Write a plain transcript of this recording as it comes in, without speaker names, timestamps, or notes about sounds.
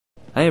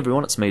Hey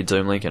everyone, it's me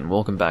Doomlink and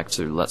welcome back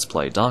to Let's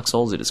Play Dark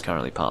Souls. It is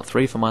currently part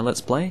 3 for my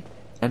Let's Play,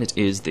 and it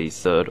is the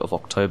 3rd of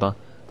October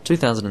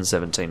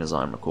 2017 as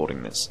I'm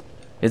recording this.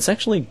 It's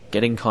actually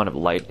getting kind of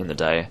late in the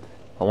day.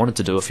 I wanted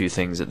to do a few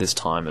things at this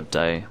time of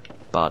day,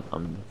 but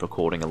I'm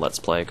recording a Let's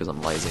Play because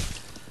I'm lazy.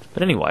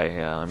 But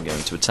anyway, I'm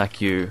going to attack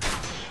you.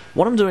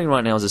 What I'm doing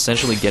right now is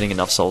essentially getting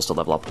enough souls to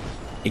level up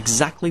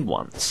exactly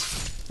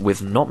once,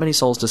 with not many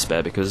souls to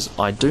spare, because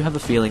I do have a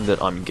feeling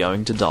that I'm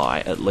going to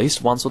die at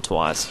least once or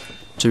twice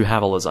to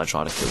Havel as I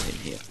try to kill him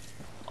here.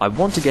 I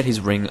want to get his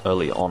ring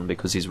early on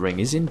because his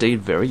ring is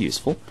indeed very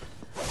useful.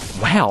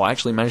 Wow, I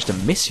actually managed to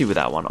miss you with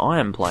that one. I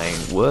am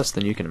playing worse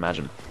than you can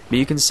imagine. But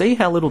you can see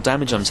how little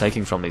damage I'm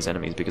taking from these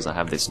enemies because I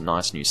have this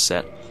nice new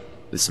set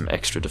with some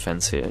extra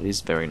defense here. It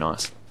is very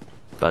nice.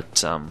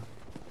 But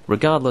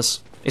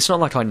regardless, it's not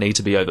like I need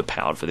to be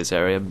overpowered for this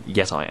area,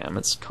 yet I am.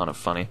 It's kind of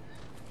funny.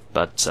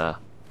 But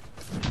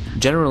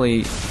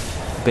generally,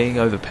 being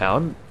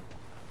overpowered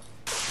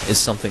is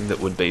something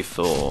that would be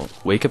for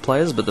weaker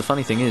players, but the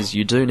funny thing is,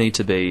 you do need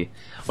to be,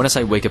 when I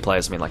say weaker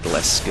players I mean like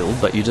less skilled,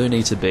 but you do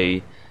need to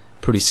be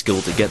pretty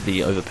skilled to get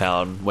the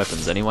overpowered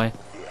weapons anyway.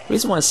 The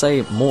reason why I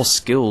say more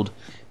skilled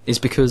is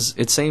because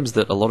it seems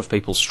that a lot of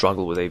people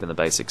struggle with even the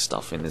basic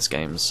stuff in this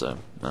game, so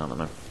I don't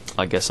know.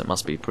 I guess it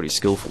must be pretty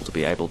skillful to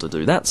be able to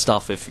do that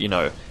stuff if, you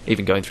know,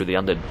 even going through the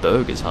Undead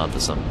Berg is hard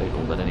for some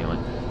people, but anyway.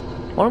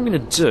 What I'm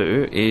going to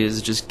do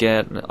is just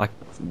get, like,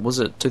 was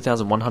it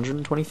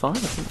 2,125? I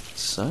think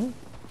so.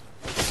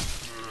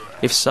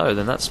 If so,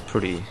 then that's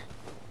pretty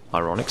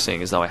ironic,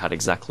 seeing as though I had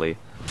exactly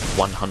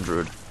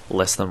 100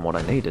 less than what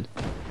I needed.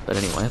 But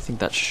anyway, I think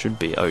that should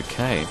be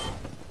okay.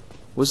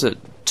 Was it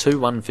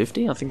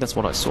 2,150? I think that's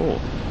what I saw.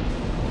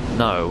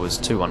 No, it was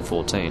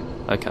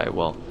 2,114. Okay,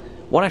 well,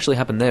 what actually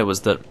happened there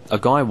was that a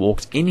guy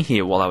walked in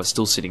here while I was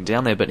still sitting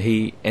down there, but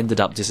he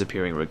ended up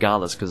disappearing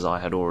regardless because I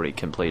had already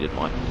completed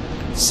my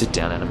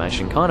sit-down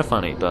animation. Kind of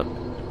funny, but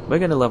we're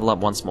going to level up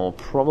once more.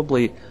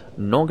 Probably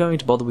not going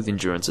to bother with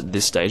endurance at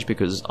this stage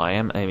because I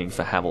am aiming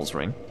for Havel's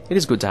ring. It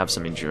is good to have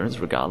some endurance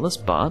regardless,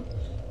 but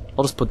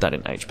I'll just put that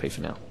in HP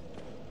for now.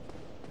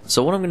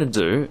 So what I'm going to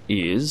do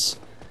is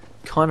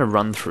kind of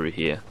run through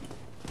here.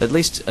 At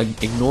least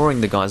ignoring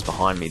the guys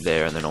behind me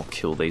there, and then I'll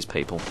kill these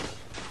people.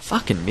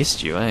 Fucking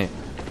missed you, eh?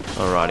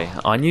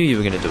 Alrighty, I knew you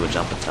were going to do a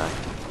jump attack.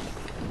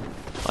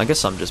 I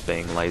guess I'm just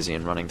being lazy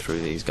and running through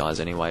these guys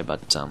anyway,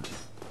 but I'm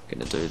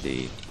going to do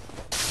the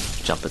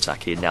jump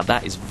attack here. Now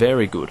that is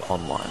very good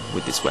online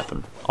with this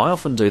weapon. I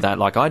often do that,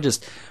 like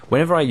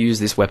whenever I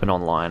use this weapon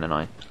online, and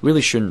I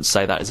really shouldn't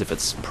say that as if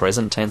it's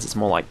present tense, it's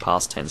more like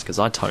past tense, because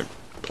I don't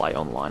play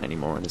online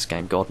anymore in this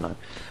game, god no.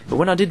 But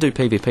when I did do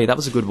PvP, that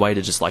was a good way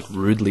to just like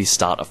rudely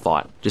start a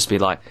fight. Just be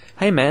like,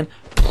 hey man,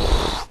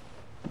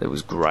 it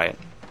was great.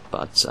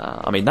 But,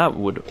 I mean, that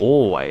would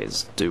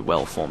always do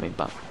well for me,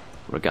 but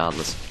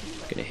regardless,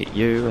 I'm gonna hit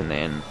you, and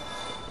then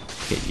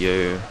hit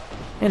you,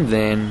 and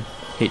then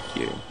hit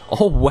you.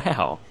 Oh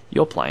wow,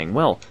 you're playing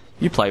well.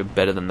 You play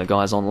better than the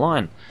guys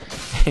online.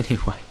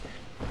 Anyway.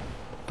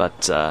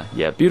 But,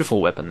 yeah,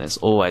 beautiful weapon this.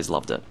 Always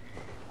loved it.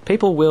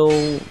 People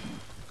will...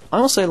 I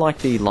also like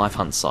the Life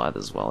Hunt scythe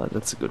as well.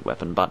 That's a good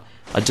weapon, but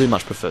I do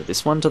much prefer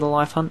this one to the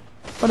Life Hunt.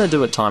 But I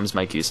do at times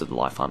make use of the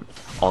Life Hunt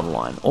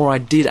online. Or I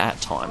did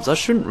at times. I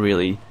shouldn't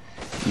really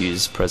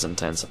use present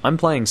tense. I'm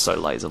playing so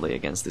lazily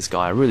against this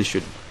guy. I really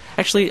should.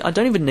 Actually, I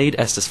don't even need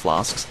Estus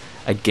Flasks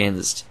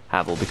against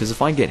Havel, because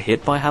if I get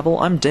hit by Havel,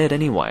 I'm dead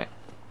anyway.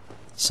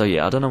 So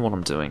yeah, I don't know what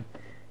I'm doing.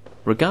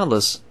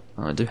 Regardless,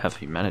 I do have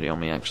humanity on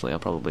me actually. I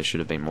probably should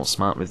have been more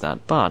smart with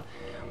that, but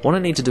what I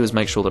need to do is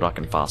make sure that I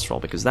can fast roll,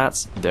 because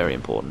that's very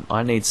important.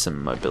 I need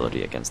some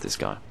mobility against this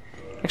guy.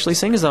 Actually,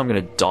 seeing as though I'm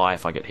going to die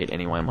if I get hit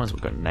anyway, I might as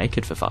well go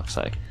naked for fuck's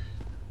sake.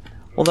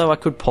 Although I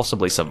could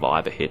possibly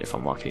survive a hit if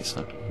I'm lucky,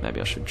 so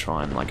maybe I should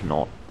try and like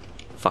not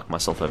fuck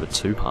myself over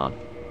too hard.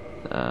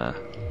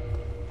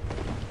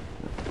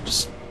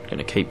 Just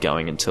gonna keep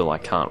going until I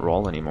can't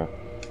roll anymore.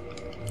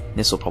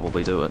 This will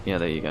probably do it. Yeah,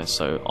 there you go.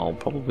 So I'll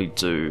probably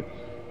do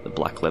the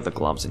black leather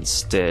gloves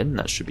instead, and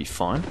that should be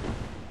fine.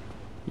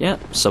 Yeah,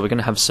 so we're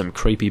gonna have some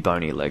creepy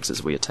bony legs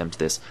as we attempt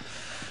this.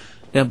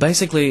 Now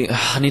basically,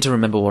 I need to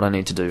remember what I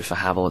need to do for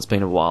Havel. It's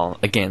been a while,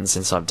 again,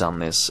 since I've done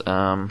this.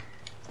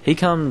 He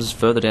comes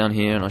further down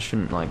here, and I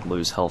shouldn't like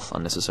lose health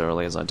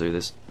unnecessarily as I do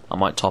this. I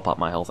might top up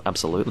my health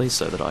absolutely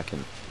so that I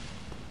can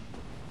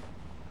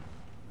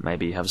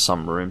maybe have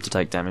some room to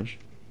take damage.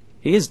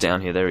 He is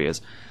down here, there he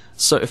is.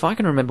 So if I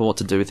can remember what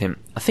to do with him,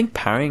 I think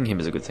parrying him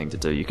is a good thing to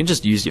do. You can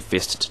just use your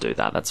fist to do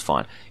that, that's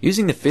fine.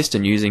 Using the fist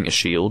and using a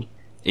shield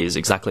is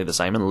exactly the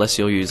same, unless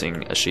you're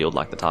using a shield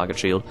like the target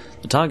shield.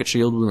 The target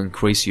shield will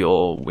increase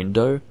your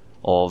window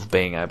of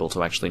being able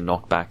to actually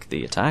knock back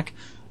the attack,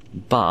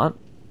 but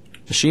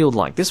a shield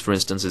like this, for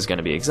instance, is going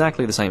to be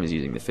exactly the same as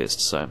using the fist,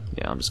 so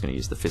yeah, I'm just going to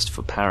use the fist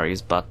for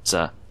parries, but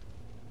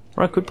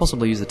or I could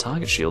possibly use the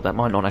target shield. That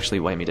might not actually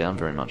weigh me down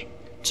very much.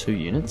 2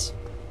 units?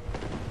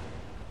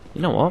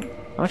 You know what?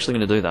 I'm actually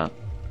going to do that.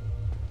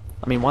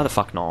 I mean, why the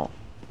fuck not?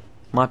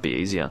 Might be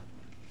easier.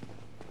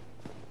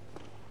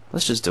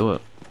 Let's just do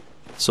it.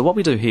 So what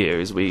we do here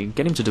is we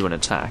get him to do an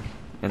attack,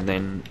 and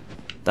then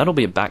that'll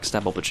be a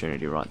backstab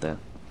opportunity right there.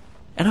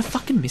 And I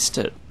fucking missed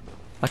it.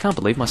 I can't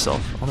believe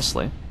myself,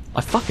 honestly.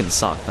 I fucking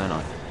suck, don't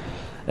I?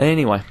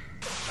 Anyway,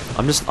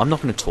 I'm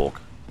not going to talk,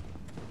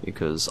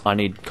 because I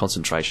need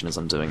concentration as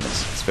I'm doing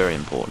this. It's very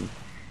important.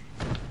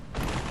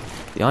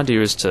 The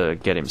idea is to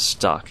get him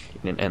stuck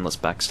in an endless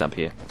backstab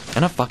here.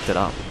 And I fucked it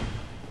up.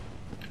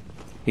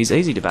 He's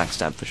easy to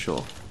backstab for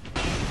sure.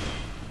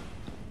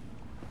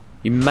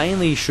 You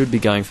mainly should be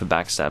going for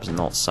backstabs and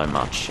not so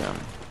much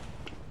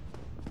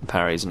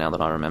parries, now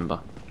that I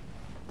remember.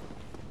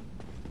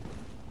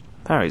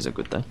 Parries are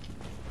good though.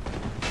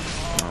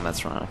 Oh,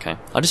 that's right, okay.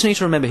 I just need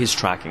to remember his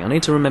tracking. I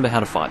need to remember how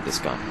to fight this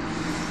guy.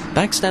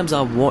 Backstabs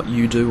are what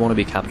you do want to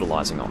be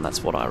capitalizing on.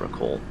 That's what I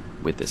recall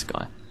with this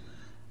guy.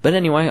 But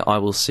anyway, I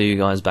will see you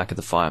guys back at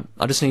the fight.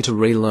 I just need to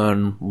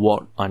relearn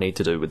what I need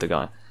to do with the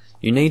guy.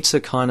 You need to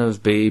kind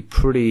of be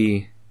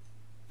pretty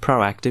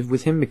proactive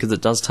with him, because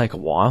it does take a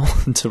while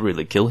to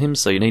really kill him,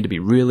 so you need to be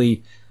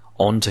really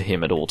onto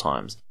him at all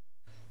times.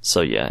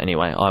 So yeah,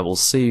 anyway, I will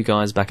see you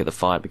guys back at the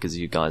fight, because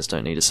you guys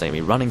don't need to see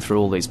me running through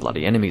all these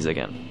bloody enemies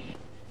again.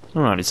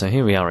 Alrighty, so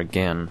here we are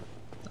again.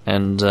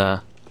 And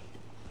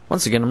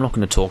once again, I'm not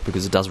going to talk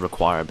because it does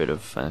require a bit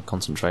of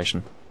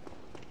concentration.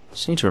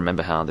 Just need to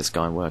remember how this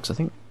guy works. I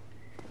think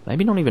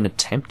maybe not even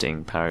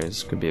attempting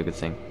parries could be a good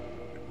thing.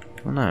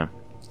 I don't know.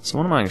 So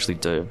what I might actually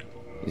do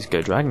is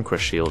go Dragon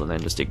Crest Shield and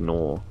then just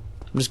ignore.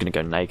 I'm just going to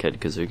go naked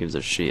because who gives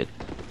a shit.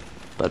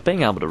 But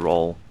being able to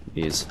roll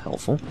is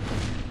helpful.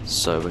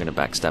 So we're going to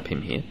backstab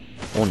him here.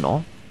 Or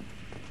not.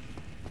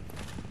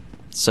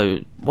 So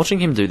watching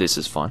him do this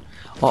is fine.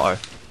 Uh-oh.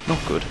 Not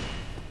good.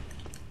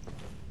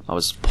 I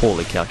was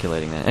poorly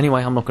calculating there.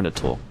 Anyway, I'm not going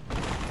to talk.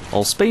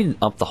 I'll speed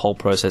up the whole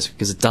process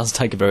because it does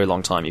take a very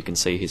long time. You can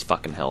see his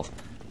fucking health.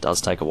 It does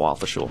take a while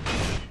for sure.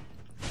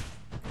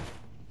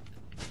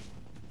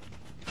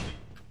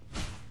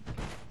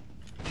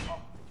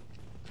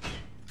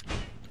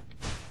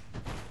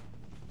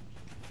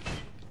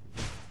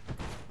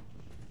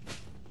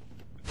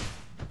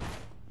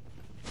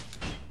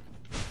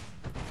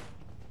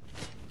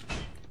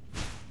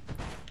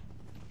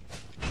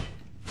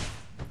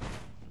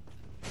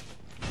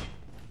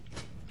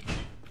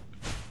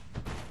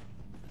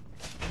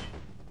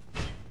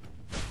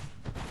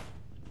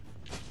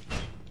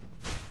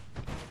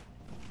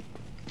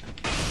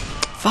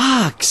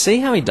 Fuck! See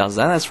how he does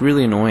that? That's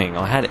really annoying.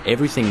 I had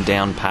everything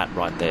down pat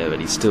right there,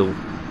 but he still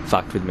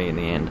fucked with me in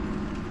the end.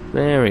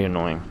 Very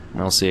annoying.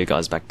 I'll see you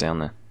guys back down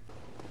there.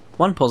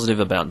 One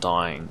positive about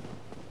dying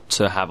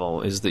to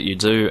Havel is that you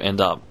do end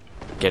up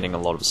getting a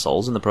lot of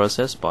souls in the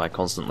process by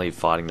constantly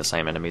fighting the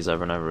same enemies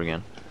over and over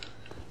again.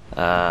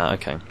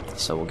 Okay,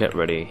 so we'll get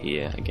ready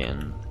here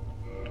again.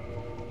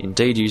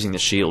 Indeed, using the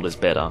shield is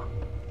better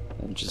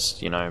than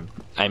just, you know,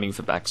 aiming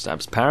for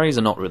backstabs. Parries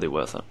are not really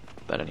worth it,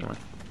 but anyway.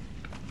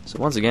 So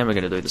once again we're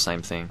going to do the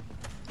same thing.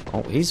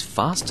 Oh, he's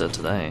faster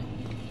today.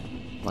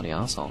 Bloody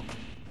arsehole.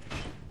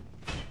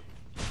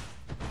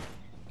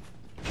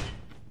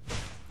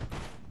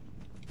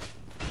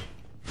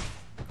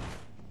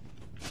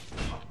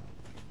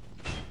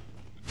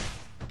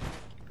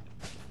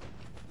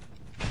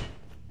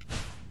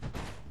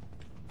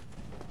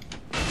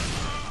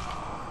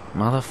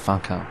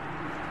 Motherfucker.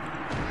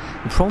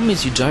 The problem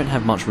is you don't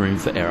have much room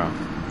for error.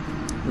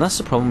 And that's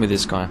the problem with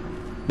this guy.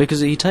 Because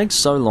he takes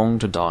so long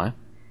to die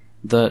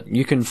that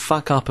you can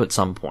fuck up at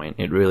some point.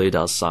 It really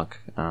does suck.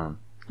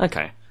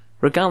 Okay.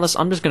 Regardless,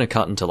 I'm just going to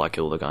cut until I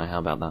kill the guy. How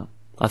about that?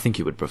 I think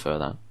you would prefer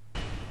that.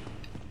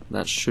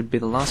 That should be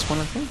the last one,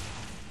 I think.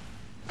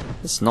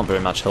 It's not very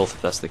much health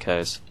if that's the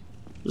case.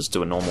 Just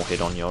do a normal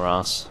hit on your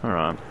ass.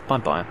 Alright,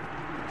 bye-bye.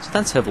 So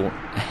that's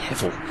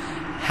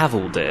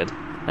Havel dead.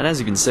 And as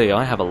you can see,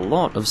 I have a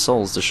lot of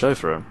souls to show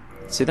for him.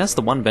 See, that's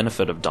the one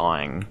benefit of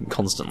dying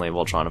constantly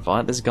while trying to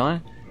fight this guy.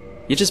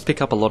 You just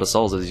pick up a lot of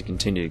souls as you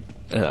continue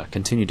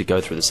to go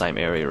through the same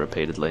area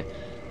repeatedly.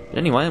 But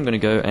anyway, I'm going to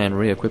go and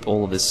re-equip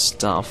all of this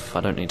stuff.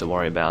 I don't need to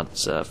worry about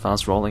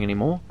fast rolling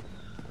anymore.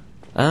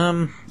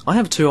 I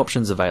have two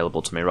options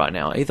available to me right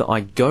now. Either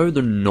I go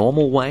the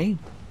normal way,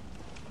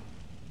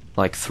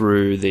 like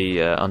through the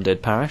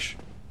Undead Parish,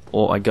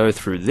 or I go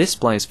through this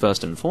place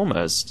first and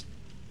foremost,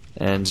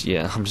 and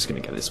yeah, I'm just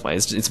going to go this way.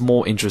 It's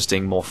more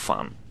interesting, more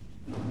fun.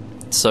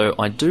 So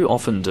I do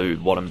often do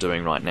what I'm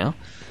doing right now.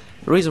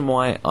 The reason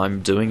why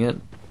I'm doing it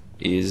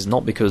is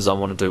not because I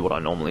want to do what I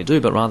normally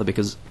do, but rather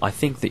because I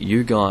think that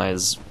you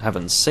guys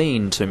haven't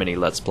seen too many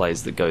Let's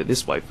Plays that go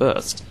this way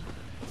first.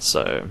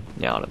 So,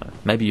 yeah, I don't know.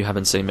 Maybe you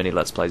haven't seen many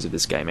Let's Plays of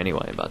this game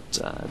anyway,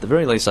 but at the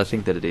very least I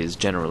think that it is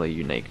generally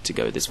unique to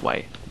go this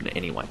way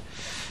anyway.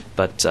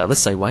 But let's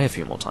say way a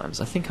few more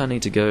times. I think I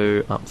need to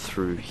go up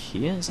through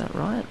here, is that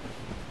right?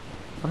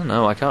 I don't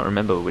know, I can't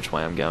remember which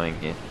way I'm going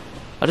here.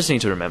 I just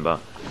need to remember.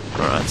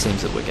 Alright, it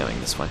seems that we're going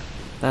this way.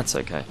 That's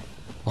okay.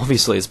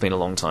 Obviously it's been a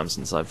long time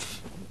since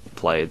I've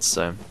played,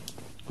 so,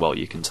 well,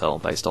 you can tell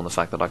based on the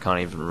fact that I can't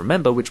even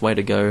remember which way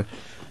to go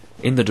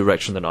in the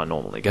direction that I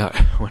normally go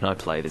when I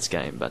play this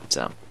game, but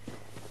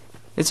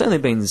It's only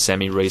been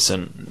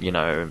semi-recent, you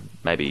know,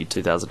 maybe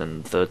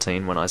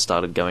 2013 when I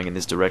started going in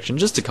this direction,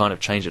 just to kind of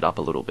change it up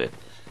a little bit,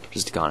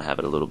 just to kind of have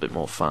it a little bit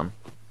more fun.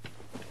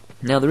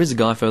 Now, there is a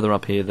guy further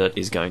up here that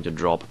is going to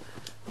drop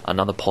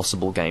another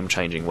possible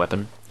game-changing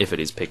weapon, if it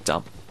is picked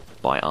up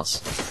by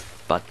us.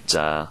 But,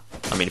 I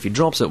mean, if he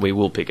drops it, we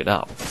will pick it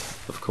up,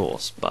 of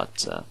course,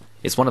 but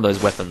it's one of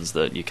those weapons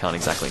that you can't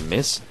exactly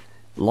miss.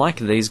 Like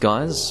these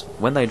guys,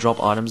 when they drop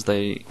items,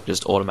 they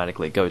just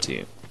automatically go to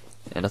you.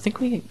 And I think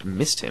we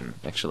missed him,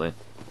 actually.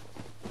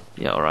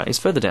 Yeah, alright, he's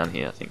further down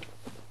here, I think.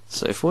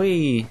 So if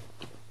we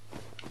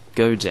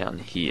go down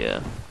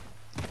here,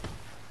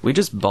 we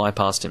just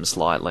bypassed him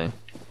slightly.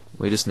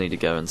 We just need to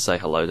go and say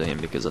hello to him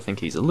because I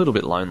think he's a little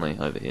bit lonely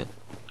over here.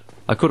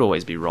 I could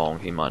always be wrong,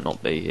 he might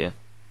not be here.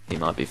 He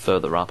might be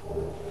further up.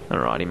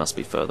 Alright, he must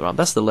be further up.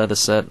 That's the leather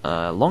set.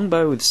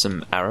 Longbow with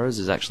some arrows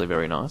is actually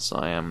very nice.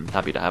 I am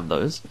happy to have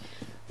those.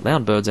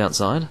 Loud birds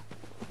outside.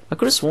 I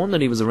could have sworn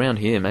that he was around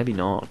here, maybe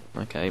not.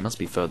 Okay, he must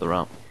be further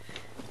up.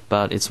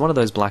 But it's one of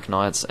those Black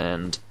Knights,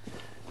 and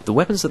the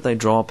weapons that they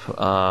drop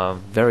are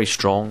very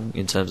strong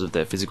in terms of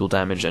their physical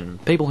damage,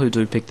 and people who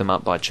do pick them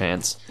up by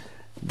chance,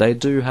 they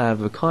do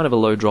have a kind of a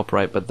low drop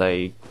rate, but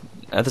they,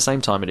 at the same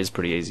time, it is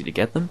pretty easy to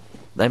get them.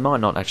 They might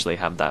not actually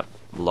have that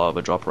low of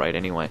a drop rate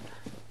anyway.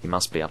 He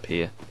must be up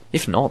here.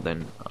 If not,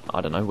 then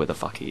I don't know where the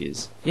fuck he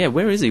is. Yeah,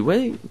 where is he?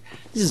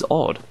 This is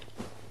odd.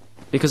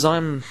 Because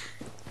I'm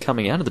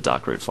coming out of the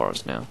Darkroot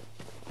Forest now.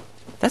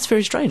 That's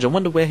very strange. I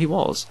wonder where he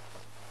was.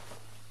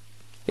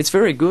 It's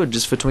very good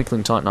just for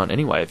Twinkling Titanite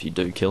anyway if you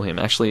do kill him.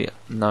 Actually,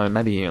 no,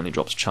 maybe he only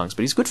drops chunks,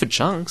 but he's good for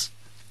chunks.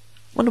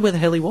 Wonder where the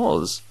hell he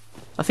was.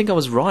 I think I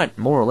was right,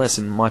 more or less,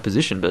 in my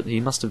position, but he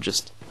must have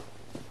just...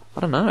 I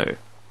don't know.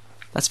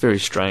 That's very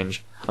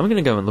strange. I'm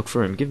going to go and look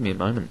for him. Give me a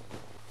moment.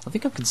 I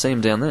think I can see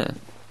him down there.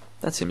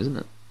 That's him, isn't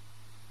it?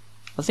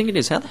 I think it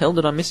is. How the hell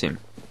did I miss him?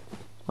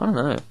 I don't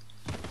know.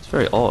 It's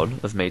very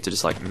odd of me to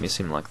just, like, miss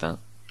him like that.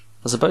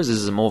 I suppose this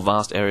is a more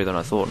vast area than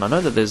I thought, and I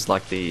know that there's,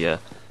 like, the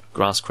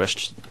grass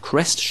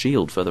crest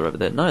shield further over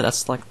there. No,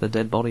 that's, like, the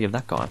dead body of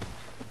that guy.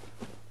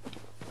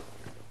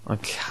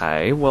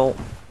 Okay, well,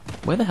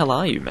 where the hell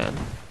are you, man?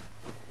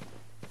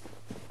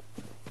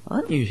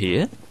 Aren't you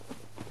here?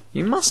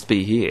 You must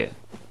be here.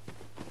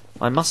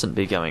 I mustn't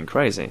be going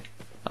crazy.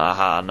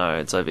 Aha, no,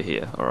 it's over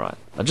here. Alright.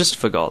 I just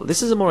forgot.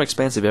 This is a more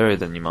expansive area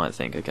than you might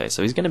think. Okay,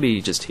 so he's going to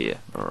be just here.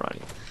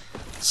 Alrighty.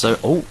 So,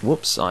 oh,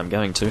 whoops, I'm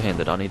going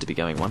two-handed. I need to be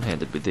going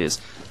one-handed with this.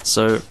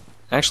 So,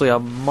 actually, I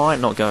might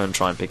not go and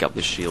try and pick up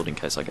this shield in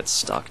case I get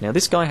stuck. Now,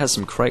 this guy has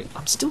some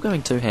I'm still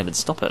going two-handed.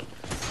 Stop it.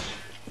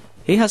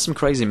 He has some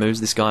crazy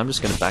moves, this guy. I'm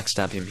just going to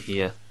backstab him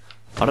here.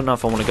 I don't know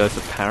if I want to go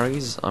for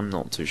parries. I'm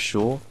not too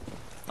sure.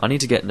 I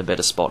need to get in a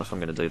better spot if I'm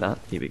going to do that.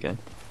 Here we go.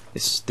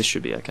 This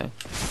should be okay.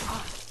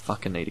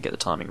 Fucking need to get the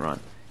timing right.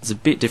 It's a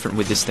bit different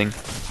with this thing.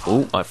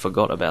 Oh, I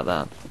forgot about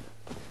that.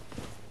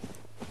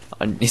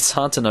 It's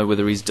hard to know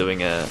whether he's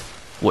doing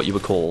what you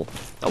would call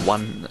an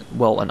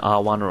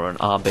R1 or an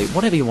RB,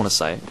 whatever you want to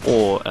say,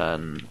 or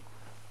an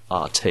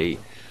RT.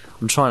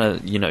 I'm trying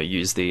to,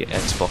 use the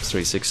Xbox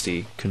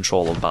 360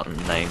 controller button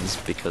names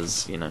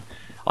because,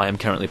 I am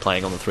currently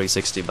playing on the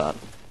 360, but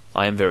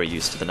I am very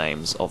used to the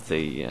names of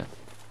the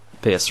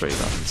PS3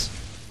 buttons.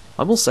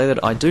 I will say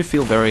that I do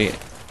feel very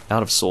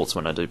out of sorts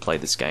when I do play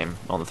this game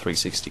on the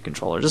 360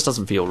 controller. It just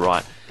doesn't feel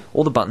right.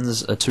 All the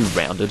buttons are too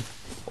rounded.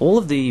 All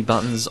of the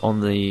buttons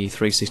on the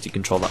 360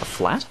 controller are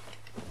flat,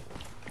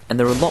 and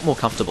they're a lot more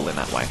comfortable in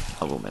that way,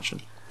 I will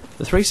mention.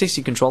 The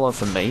 360 controller,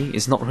 for me,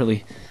 is not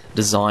really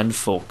designed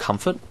for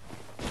comfort.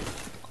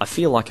 I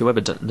feel like whoever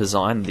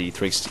designed the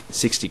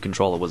 360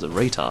 controller was a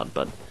retard,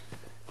 but,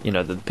 the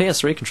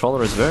PS3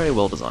 controller is very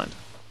well designed.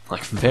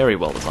 Like, very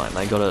well designed.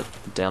 They got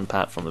it down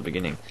pat from the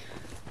beginning.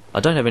 I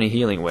don't have any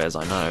healing wares,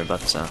 I know, but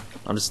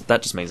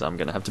that just means I'm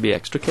going to have to be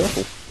extra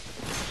careful.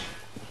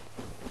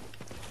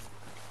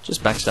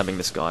 Just backstabbing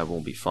this guy will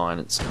be fine.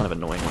 It's kind of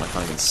annoying when I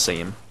can't even see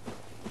him.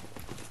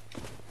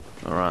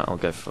 Alright, I'll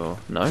go for...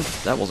 No,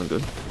 that wasn't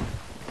good.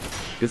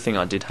 Good thing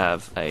I did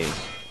have a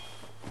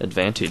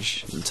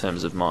advantage in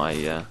terms of my...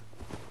 I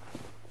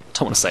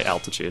don't want to say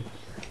altitude.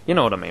 You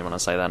know what I mean when I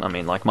say that. I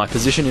mean, like, my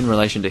position in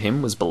relation to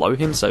him was below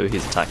him, so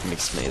his attack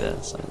missed me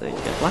there. So there you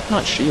go. Black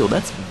Knight Shield,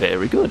 that's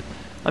very good.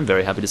 I'm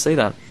very happy to see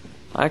that.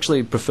 I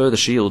actually prefer the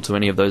shield to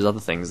any of those other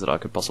things that I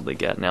could possibly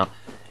get. Now,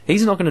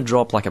 he's not going to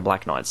drop like a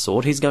Black Knight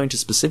sword. He's going to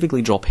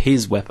specifically drop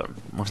his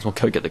weapon. Might as well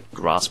go get the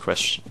grass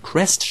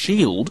crest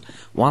shield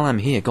while I'm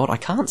here. God, I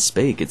can't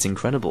speak. It's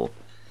incredible.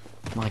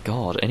 My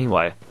God.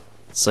 Anyway,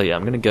 so yeah,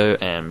 I'm going to go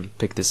and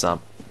pick this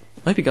up.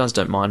 I hope you guys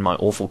don't mind my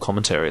awful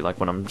commentary, like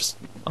when I'm just...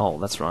 Oh,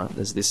 that's right.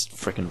 There's this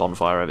frickin'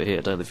 bonfire over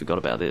here. Totally forgot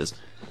about this.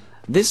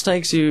 This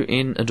takes you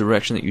in a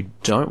direction that you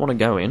don't want to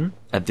go in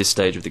at this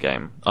stage of the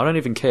game. I don't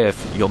even care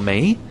if you're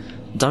me.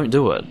 Don't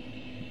do it.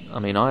 I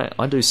mean,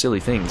 I do silly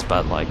things,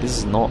 but, like, this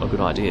is not a good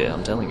idea,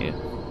 I'm telling you.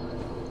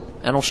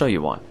 And I'll show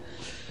you why.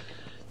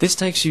 This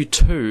takes you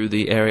to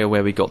the area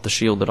where we got the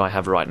shield that I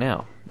have right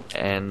now.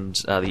 And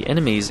the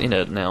enemies in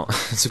it... Now,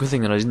 it's a good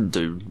thing that I didn't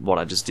do what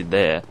I just did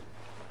there.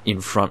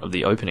 in front of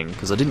the opening,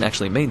 because I didn't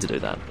actually mean to do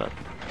that, but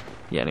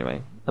yeah,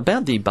 anyway.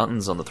 About the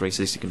buttons on the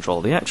 360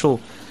 controller, the actual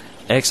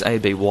X, A,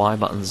 B, Y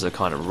buttons are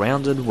kind of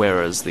rounded,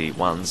 whereas the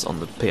ones on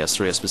the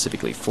PS3 are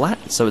specifically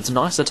flat, so it's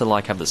nicer to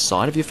like have the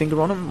side of your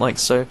finger on them. Like,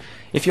 so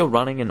if you're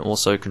running and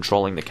also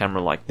controlling the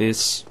camera like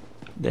this,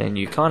 then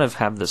you kind of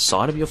have the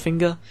side of your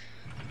finger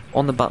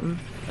on the button,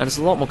 and it's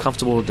a lot more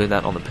comfortable to do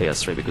that on the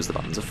PS3 because the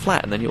buttons are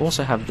flat. And then you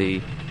also have the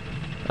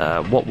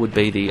what would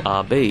be the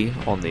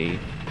RB on the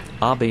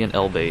RB and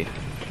LB.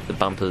 The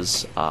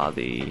bumpers are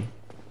the,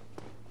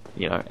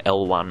 you know,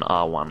 L1,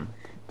 R1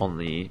 on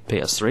the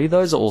PS3.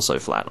 Those are also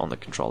flat on the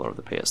controller of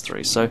the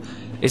PS3. So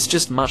it's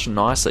just much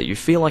nicer. You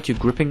feel like you're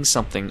gripping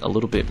something a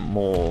little bit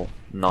more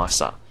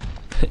nicer.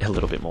 A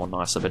little bit more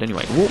nicer. But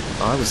anyway, whoop,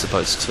 I was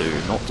supposed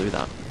to not do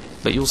that.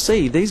 But you'll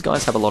see, these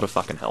guys have a lot of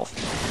fucking health.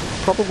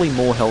 Probably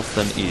more health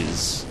than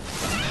is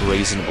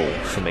reasonable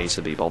for me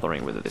to be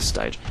bothering with at this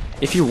stage.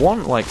 If you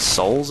want, like,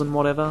 souls and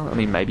whatever, I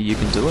mean, maybe you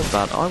can do it,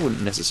 but I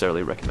wouldn't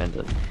necessarily recommend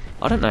it.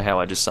 I don't know how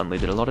I just suddenly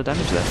did a lot of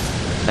damage there.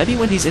 Maybe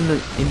when he's in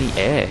the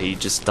air, he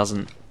just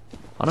doesn't...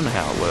 I don't know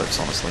how it works,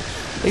 honestly.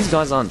 These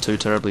guys aren't too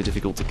terribly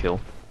difficult to kill.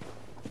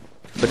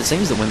 But it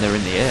seems that when they're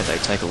in the air, they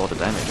take a lot of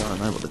damage. I don't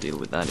know what the deal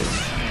with that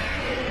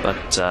is.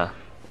 But,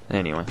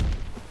 anyway.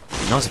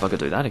 It'd be nice if I could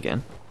do that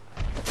again.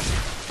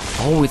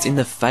 Oh, it's in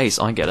the face.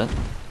 I get it.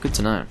 Good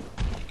to know.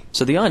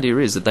 So the idea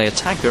is that they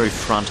attack very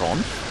front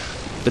on,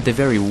 but they're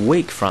very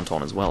weak front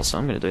on as well, so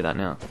I'm going to do that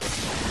now.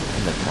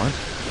 Never mind.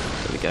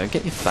 There we go.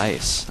 Get your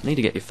face. I need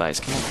to get your face.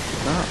 Come on.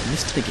 Ah, I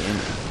missed it again.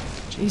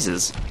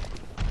 Jesus.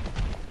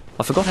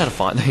 I forgot how to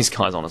fight these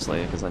guys,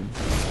 honestly, because I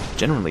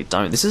generally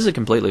don't. This is a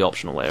completely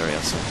optional area,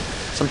 so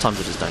sometimes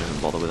I just don't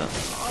even bother with it.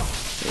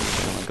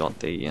 There we go. I got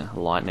the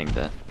lightning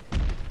there.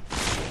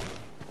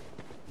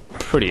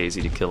 Pretty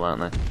easy to kill,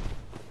 aren't they?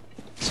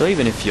 So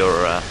even if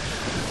you're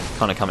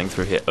kind of coming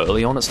through here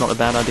early on, it's not a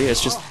bad idea.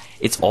 It's just,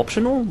 it's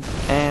optional,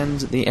 and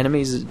the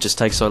enemies just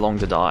take so long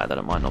to die that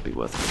it might not be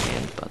worth it in the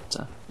end.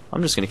 But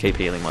I'm just going to keep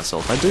healing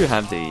myself. I do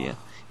have the...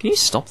 Can you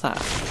stop that?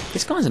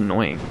 This guy's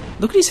annoying.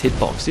 Look at his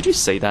hitbox. Did you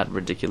see that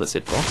ridiculous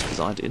hitbox? Because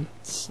I did.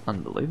 It's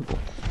unbelievable.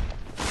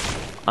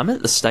 I'm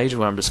at the stage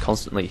where I'm just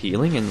constantly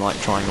healing and like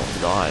trying not to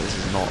die. This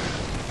is not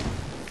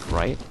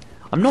great.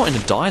 I'm not in a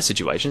dire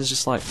situation, it's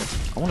just like,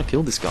 I want to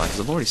kill this guy because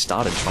I've already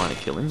started trying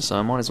to kill him, so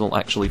I might as well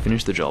actually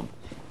finish the job.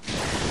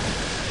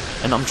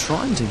 And I'm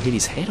trying to hit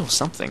his head or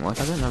something, like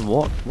I don't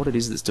know what it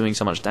is that's doing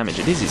so much damage.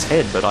 It is his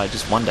head, but I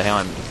just wonder how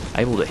I'm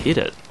able to hit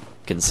it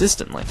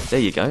consistently. There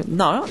you go.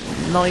 No,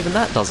 not even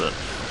that does it.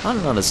 I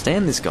don't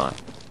understand this guy.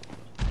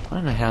 I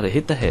don't know how to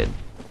hit the head.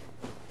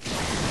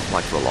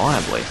 Like,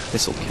 reliably.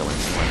 This'll kill him.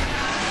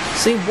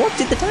 See, what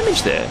did the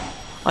damage there?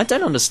 I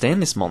don't understand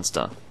this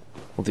monster.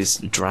 Or this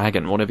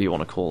dragon, whatever you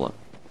want to call it.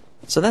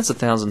 So that's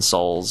 1,000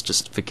 souls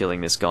just for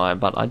killing this guy,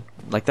 but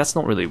that's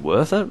not really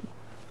worth it.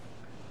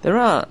 There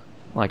are,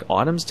 like,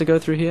 items to go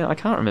through here. I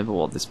can't remember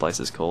what this place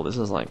is called. This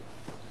is like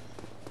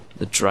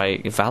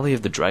the Valley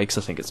of the Drakes,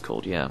 I think it's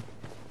called, yeah.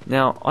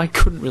 Now, I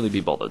couldn't really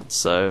be bothered,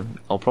 so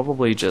I'll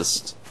probably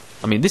just...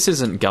 I mean, this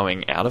isn't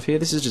going out of here,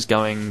 this is just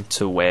going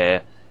to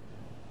where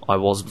I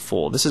was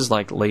before. This is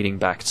like leading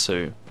back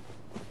to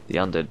the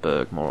Undead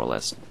Burg, more or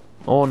less.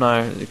 Or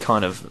no,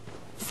 kind of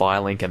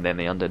Firelink and then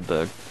the Undead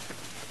Burg.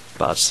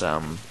 But,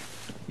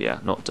 yeah,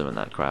 not doing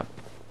that crap.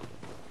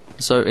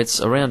 So it's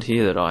around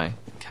here that I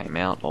came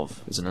out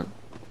of, isn't it?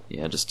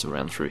 Yeah, just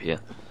around through here.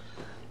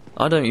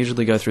 I don't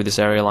usually go through this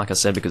area, like I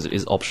said, because it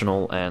is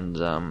optional, and,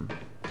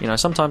 you know,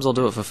 sometimes I'll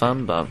do it for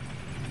fun, but,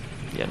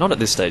 yeah, not at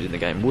this stage in the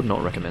game. Would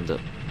not recommend it.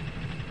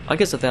 I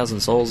guess 1,000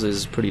 souls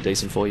is pretty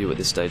decent for you at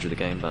this stage of the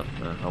game, but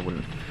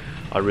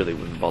I really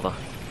wouldn't bother.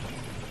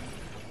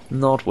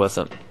 Not worth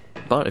it.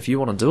 But if you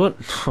want to do it,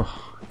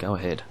 go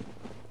ahead.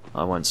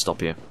 I won't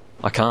stop you.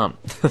 I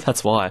can't.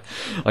 That's why.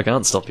 I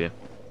can't stop you.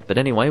 But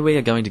anyway, we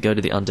are going to go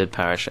to the Undead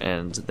Parish,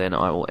 and then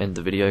I will end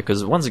the video,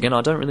 because once again,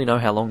 I don't really know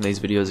how long these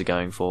videos are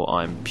going for.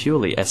 I'm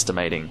purely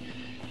estimating,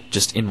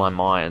 just in my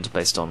mind,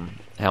 based on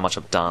how much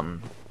I've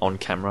done on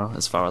camera,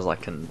 as far as I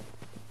can...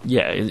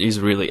 Yeah, it is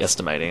really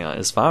estimating.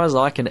 As far as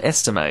I can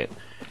estimate,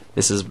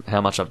 this is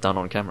how much I've done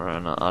on camera,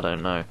 and I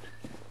don't know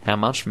how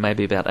much.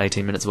 Maybe about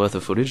 18 minutes worth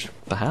of footage,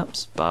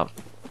 perhaps, but...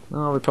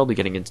 Oh, we're probably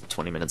getting into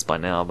 20 minutes by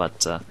now,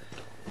 but...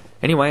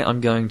 Anyway, I'm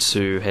going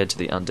to head to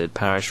the Undead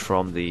Parish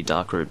from the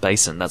Darkroot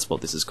Basin. That's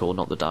what this is called,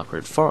 not the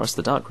Darkroot Forest.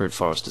 The Darkroot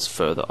Forest is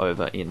further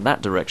over in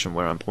that direction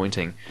where I'm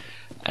pointing.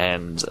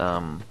 And,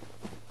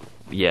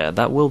 yeah,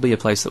 that will be a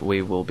place that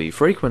we will be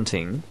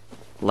frequenting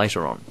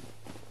later on.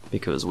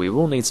 Because we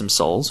will need some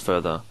souls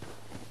further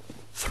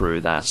through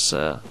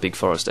that big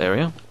forest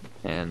area.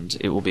 And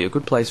it will be a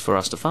good place for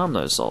us to farm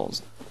those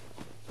souls.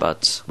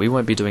 But we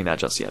won't be doing that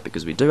just yet,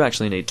 because we do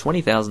actually need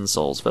 20,000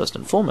 souls first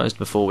and foremost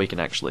before we can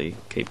actually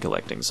keep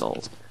collecting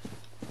souls.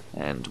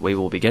 And we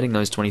will be getting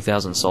those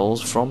 20,000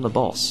 souls from the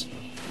boss.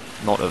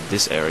 Not of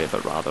this area,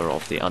 but rather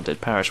of the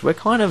Undead Parish. We're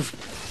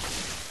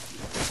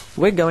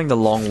going the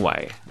long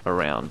way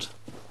around.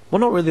 Well,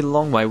 not really the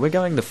long way, we're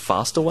going the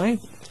faster way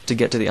to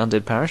get to the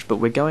Undead Parish, but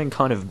we're going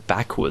kind of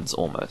backwards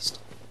almost.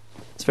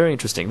 It's very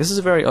interesting. This is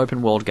a very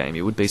open world game,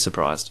 you would be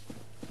surprised.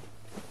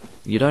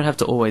 You don't have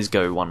to always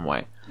go one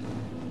way.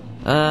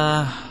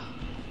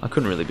 I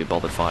couldn't really be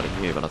bothered fighting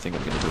you, but I think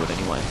I'm going to do it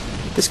anyway.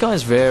 This guy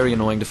is very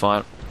annoying to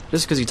fight,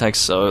 just because he takes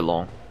so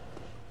long.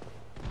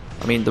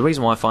 I mean, the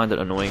reason why I find it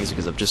annoying is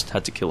because I've just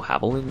had to kill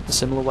Havel in a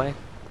similar way.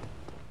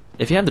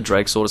 If you have the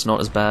Drake Sword, it's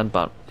not as bad,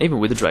 but even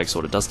with the Drake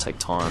Sword, it does take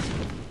time.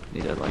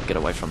 You need to, like, get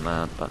away from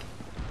that, but...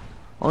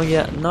 Oh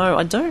yeah, no,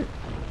 I don't...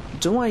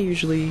 Do I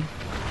usually...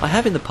 I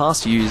have in the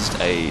past used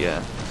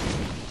a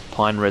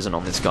pine resin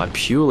on this guy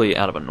purely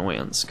out of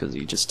annoyance, because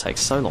he just takes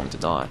so long to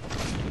die.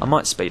 I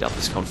might speed up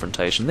this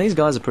confrontation. These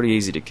guys are pretty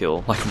easy to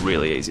kill, like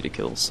really easy to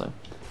kill, so...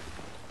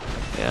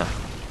 Yeah,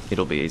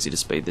 it'll be easy to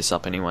speed this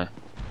up anyway.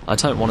 I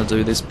don't want to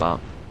do this, but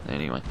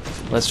anyway,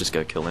 let's just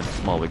go kill him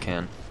while we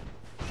can.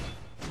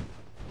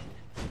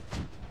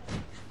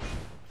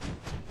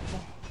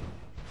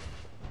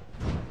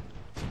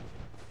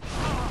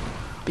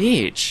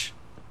 Bitch!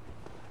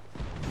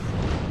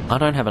 I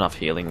don't have enough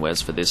healing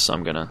wares for this, so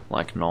I'm gonna,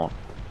 like, not.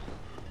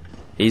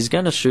 He's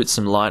gonna shoot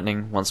some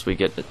lightning once we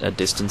get a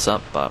distance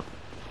up, but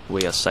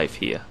we are safe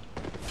here.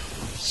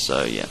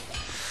 So, yeah.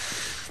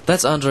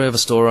 That's Andre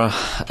Overstora,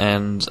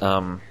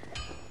 and,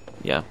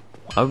 yeah.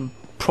 I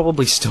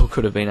probably still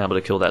could have been able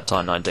to kill that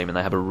Time 9 demon.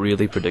 They have a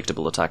really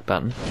predictable attack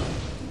pattern.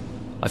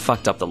 I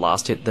fucked up the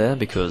last hit there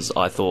because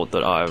I thought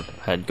that I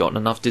had gotten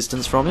enough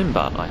distance from him,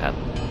 but I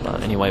hadn't.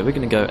 But anyway, we're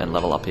going to go and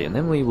level up here, and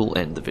then we will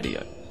end the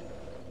video.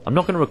 I'm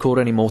not going to record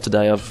any more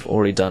today. I've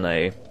already done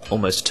a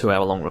almost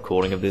 2-hour long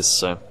recording of this,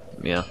 so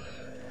yeah.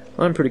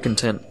 I'm pretty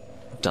content.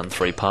 I've done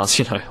 3 parts,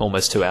 you know,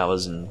 almost 2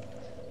 hours and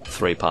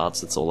 3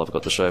 parts. That's all I've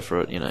got to show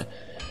for it, you know.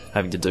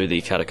 Having to do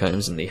the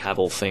catacombs and the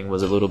Havel thing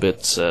was a little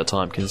bit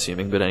time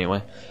consuming, but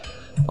anyway.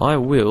 I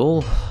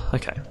will...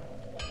 Okay.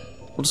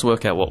 We'll just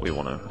work out what we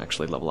want to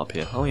actually level up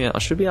here. Oh yeah, I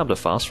should be able to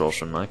fast roll,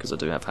 shouldn't I? Because I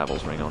do have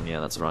Havel's ring on, yeah,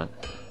 that's right.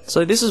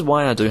 So this is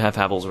why I do have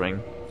Havel's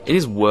ring. It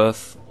is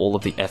worth all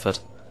of the effort,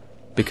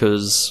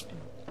 because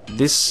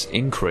this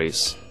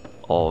increase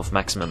of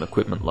maximum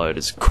equipment load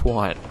is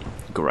quite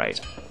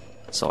great.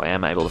 So I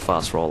am able to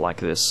fast roll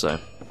like this, so...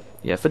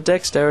 Yeah, for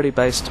dexterity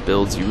based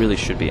builds you really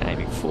should be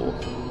aiming for,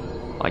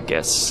 I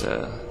guess,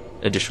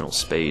 additional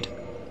speed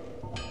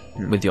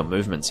with your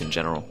movements in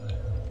general.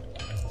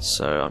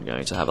 So I'm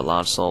going to have a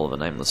large soul of a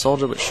nameless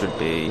soldier, which should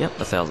be, yep,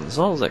 1,000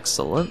 souls,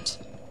 excellent.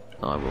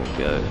 I will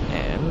go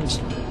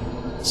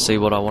and see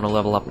what I want to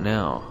level up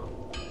now.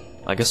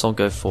 I guess I'll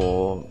go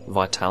for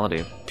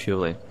vitality,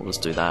 purely. We'll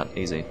just do that,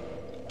 easy.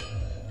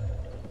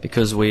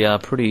 Because we are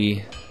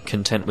pretty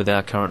content with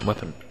our current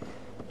weapon.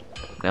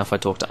 Now if I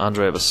talk to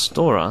Andre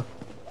Overstora,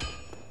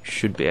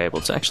 should be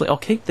able to... Actually, I'll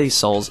keep these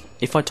souls.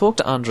 If I talk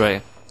to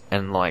Andre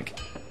and, like,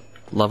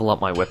 level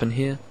up my weapon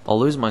here, I'll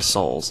lose my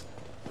souls.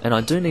 And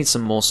I do need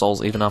some more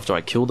souls even after I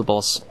kill the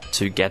boss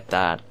to get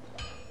that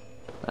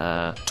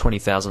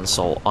 20,000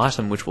 soul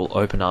item, which will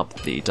open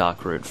up the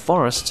Darkroot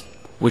Forest,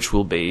 which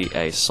will be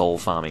a soul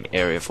farming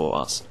area for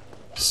us.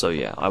 So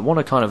yeah, I want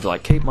to kind of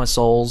like keep my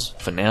souls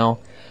for now,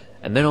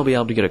 and then I'll be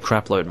able to get a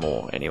crap load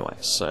more anyway,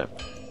 so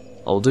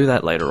I'll do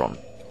that later on.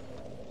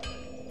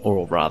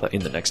 Or rather,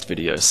 in the next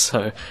video,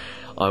 so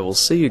I will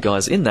see you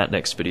guys in that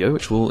next video,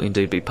 which will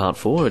indeed be part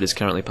 4. It is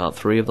currently part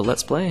 3 of the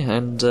Let's Play,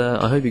 and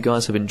I hope you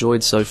guys have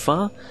enjoyed so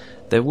far.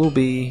 There will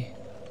be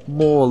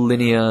more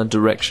linear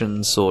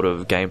direction sort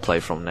of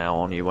gameplay from now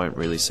on. You won't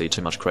really see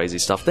too much crazy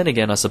stuff. Then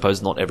again, I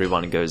suppose not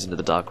everyone goes into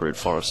the Darkroot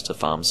Forest to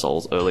farm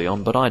souls early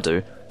on, but I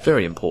do.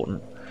 Very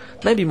important.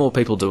 Maybe more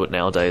people do it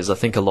nowadays. I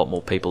think a lot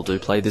more people do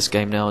play this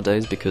game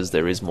nowadays because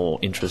there is more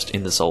interest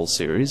in the Souls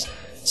series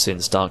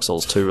since Dark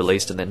Souls 2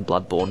 released and then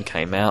Bloodborne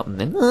came out and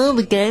then, oh,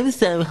 the game is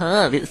so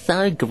hard, it's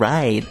so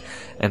great.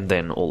 And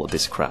then all of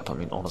this crap. I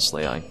mean,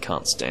 honestly, I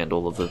can't stand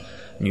all of the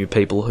new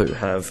people who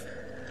have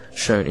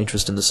shown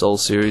interest in the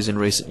Souls series in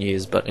recent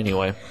years. But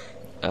anyway,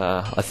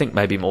 I think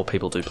maybe more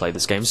people do play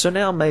this game. So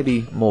now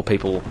maybe more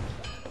people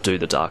do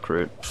the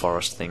Darkroot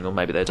Forest thing, or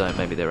maybe they don't.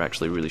 Maybe they're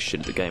actually really shit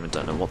at the game and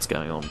don't know what's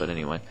going on. But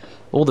anyway,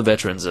 all the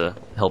veterans are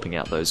helping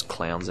out those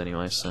clowns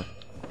anyway, so...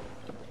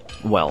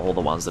 Well, all the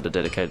ones that are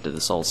dedicated to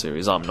the Soul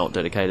series. I'm not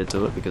dedicated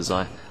to it because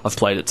I've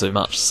played it too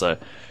much, so...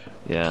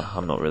 Yeah,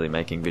 I'm not really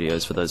making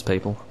videos for those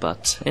people.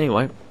 But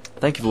anyway,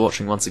 thank you for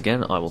watching once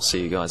again. I will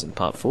see you guys in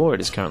part 4.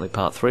 It is currently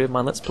part 3 of my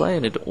Let's Play,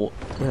 and it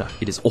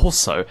is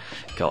also...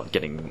 God,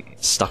 getting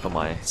stuck on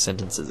my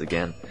sentences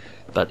again.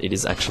 But it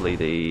is actually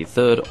the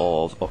 3rd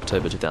of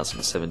October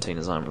 2017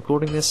 as I'm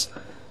recording this.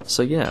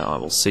 So yeah, I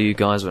will see you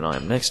guys when I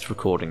am next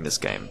recording this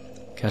game.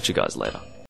 Catch you guys later.